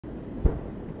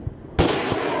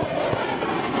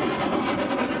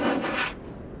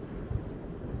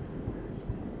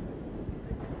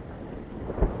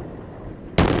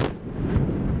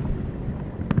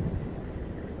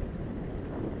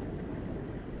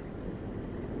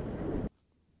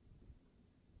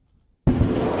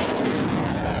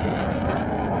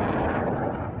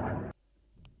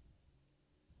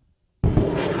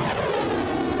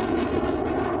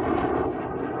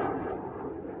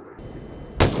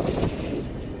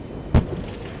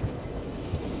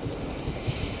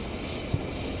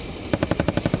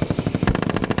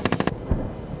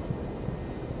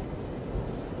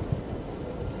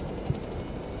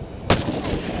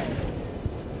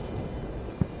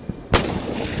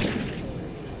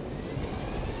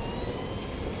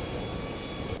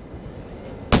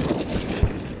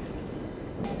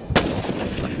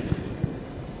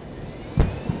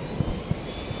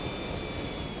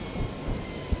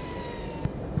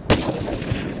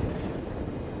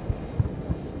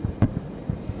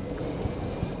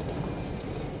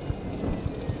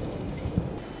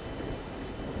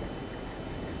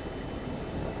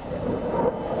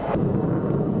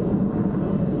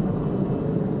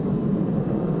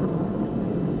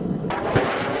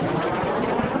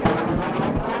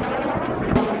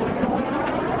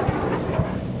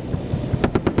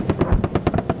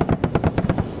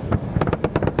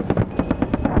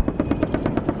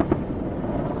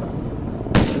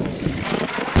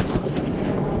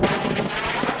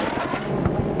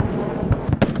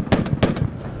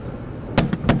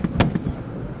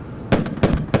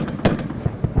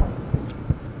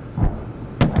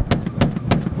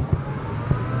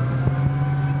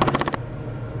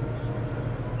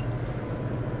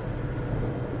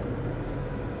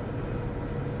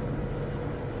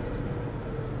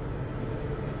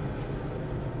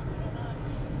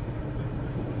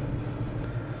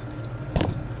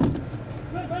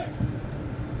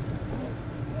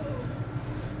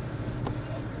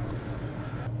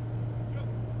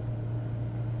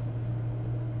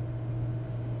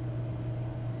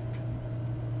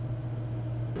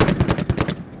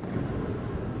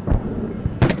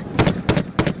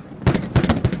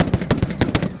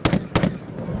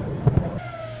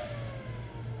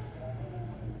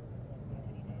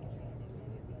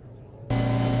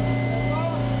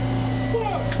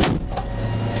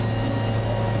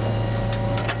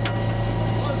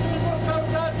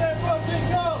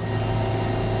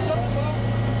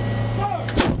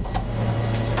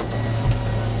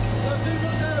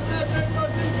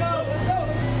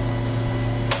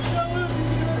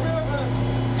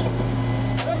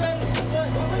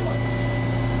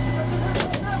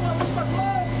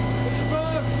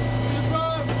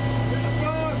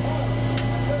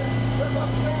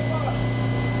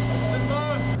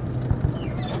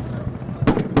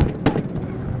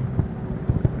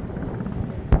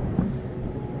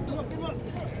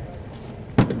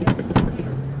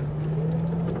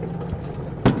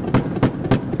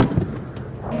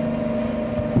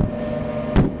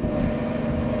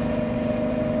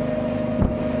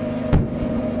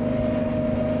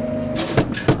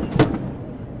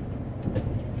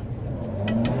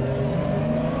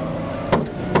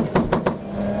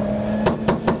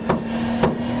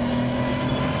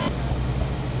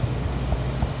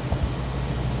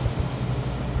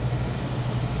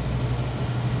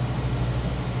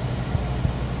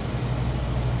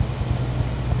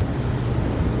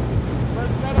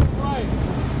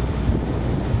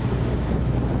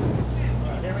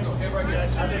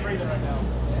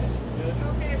Good.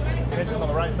 Okay, right side. Tensions on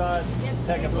the right side. Yes, sir.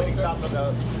 Second bleeding stop for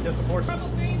the just a portion. Trouble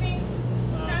breathing.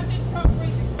 Conscious trouble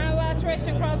breathing. My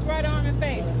laceration across right arm and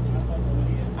face.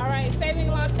 All right, saving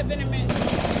locks have been administered.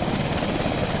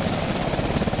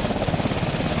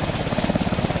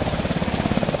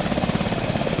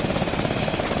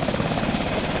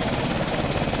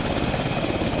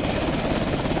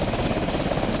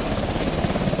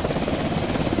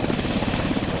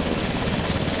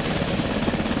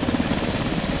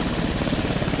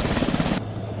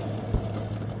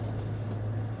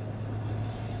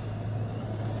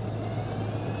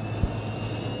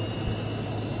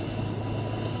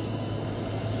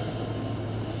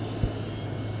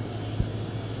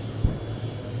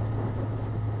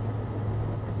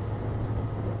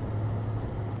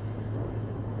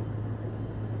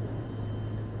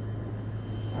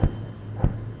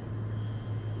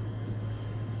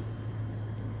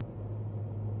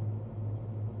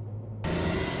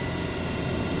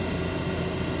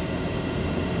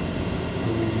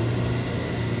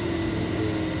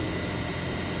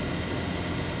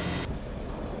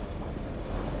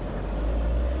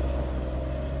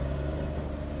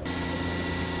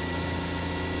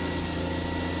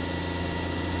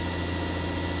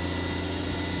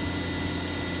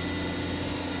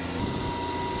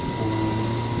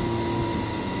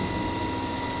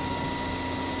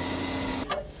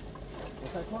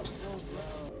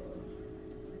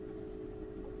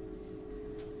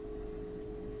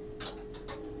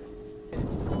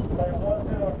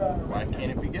 Why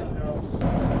can't it be good?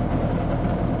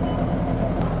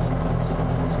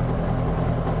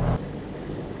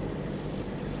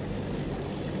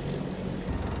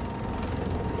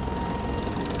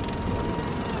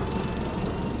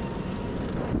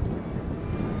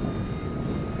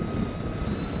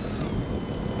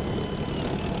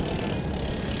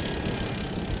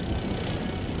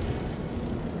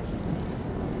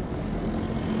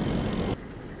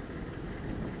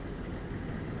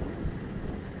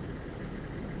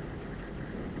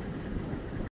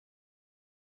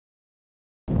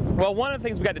 Well, one of the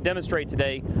things we got to demonstrate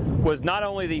today was not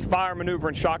only the fire, maneuver,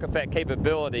 and shock effect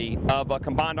capability of a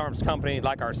combined arms company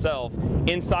like ourselves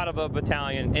inside of a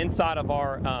battalion, inside of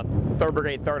our 3rd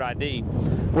Brigade 3rd ID.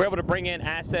 We're able to bring in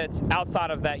assets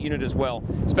outside of that unit as well,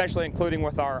 especially including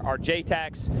with our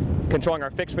JTACs, controlling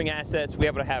our fixed wing assets. We're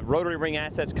able to have rotary wing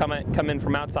assets come in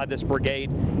from outside this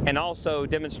brigade, and also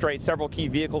demonstrate several key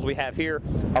vehicles we have here: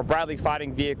 our Bradley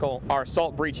fighting vehicle, our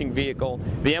assault breaching vehicle,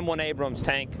 the M1 Abrams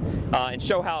tank, and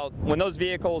show how when those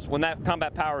vehicles, when that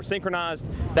combat power is synchronized,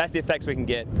 that's the effects we can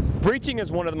get. Breaching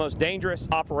is one of the most dangerous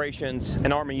operations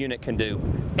an Army unit can do,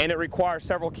 and it requires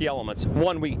several key elements.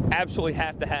 One, we absolutely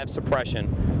have to have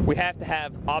suppression, we have to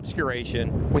have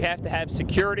obscuration, we have to have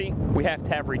security, we have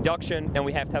to have reduction, and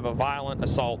we have to have a violent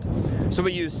assault. So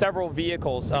we use several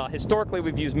vehicles. Historically,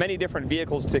 we've used many different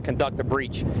vehicles to conduct a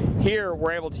breach. Here,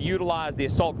 we're able to utilize the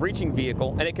assault breaching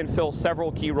vehicle, and it can fill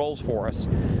several key roles for us.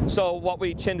 So what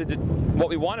we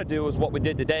want to do is what we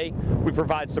did today. We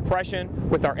provide suppression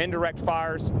with our indirect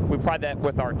fires. We provide that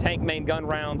with our tank main gun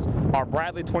rounds, our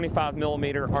Bradley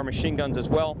 25mm, our machine guns as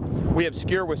well. We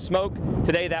obscure with smoke.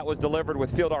 Today that was delivered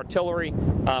with field artillery.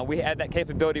 We had that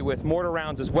capability with mortar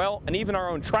rounds as well, and even our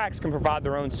own tracks can provide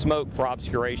their own smoke for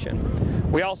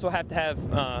obscuration. We also have to have,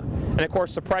 and of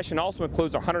course suppression also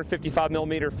includes our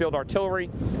 155mm field artillery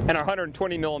and our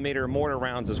 120mm mortar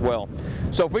rounds as well.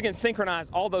 So if we can synchronize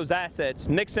all those assets,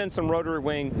 mix in some rotary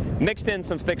wing, mixed in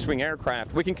some fixed wing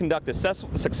aircraft, we can conduct a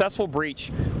successful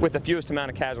breach with the fewest amount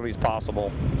of casualties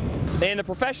possible. In the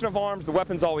profession of arms, the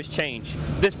weapons always change.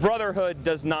 This brotherhood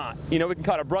does not. You know, we can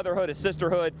call it a brotherhood, a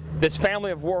sisterhood. This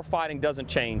family of war fighting doesn't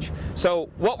change. So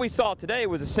what we saw today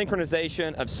was a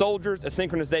synchronization of soldiers, a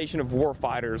synchronization of war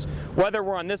fighters. Whether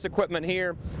we're on this equipment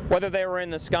here, whether they were in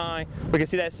the sky, we can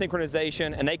see that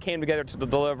synchronization, and they came together to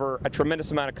deliver a tremendous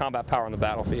amount of combat power on the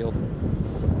battlefield.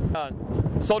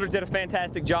 Soldiers did a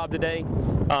fantastic job today.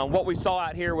 What we saw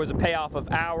out here was a payoff of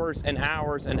hours and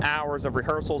hours and hours of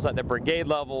rehearsals at the brigade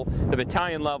level, the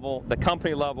battalion level, the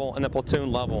company level, and the platoon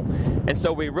level. And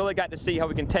so we really got to see how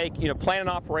we can take, plan an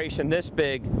operation this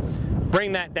big,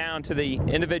 bring that down to the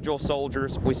individual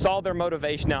soldiers. We saw their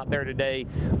motivation out there today.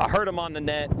 I heard them on the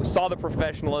net. We saw the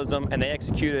professionalism, and they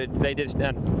did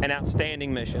an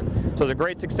outstanding mission. So it was a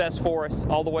great success for us,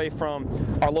 all the way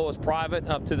from our lowest private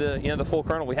up to the full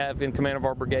colonel we have in command of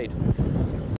our brigade.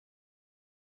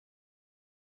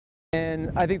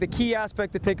 And I think the key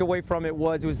aspect to take away from it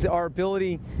was our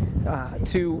ability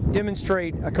to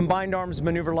demonstrate a combined arms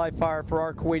maneuver live fire for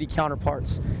our Kuwaiti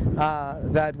counterparts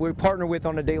that we partner with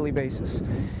on a daily basis.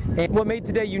 And what made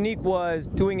today unique was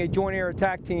doing a joint air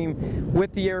attack team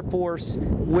with the Air Force,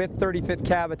 with 35th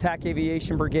Cav Attack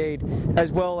Aviation Brigade,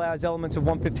 as well as elements of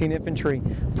 115 Infantry.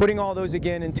 Putting all those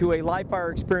again into a live fire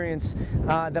experience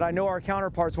that I know our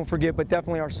counterparts won't forget, but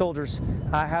definitely our soldiers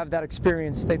have that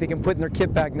experience that they can put in their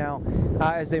kit bag now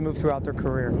as they move throughout their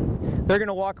career. They're going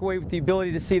to walk away with the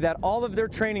ability to see that all of their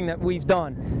training that we've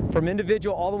done, from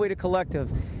individual all the way to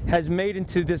collective, has made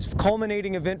into this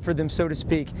culminating event for them, so to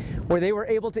speak, where they were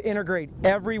able to integrate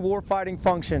every warfighting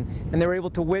function and they were able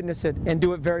to witness it and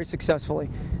do it very successfully.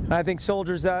 And I think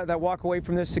soldiers that walk away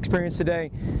from this experience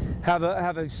today have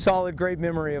a solid, great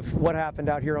memory of what happened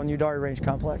out here on Udari Range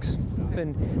Complex.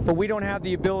 But we don't have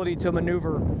the ability to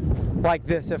maneuver like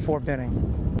this at Fort Benning.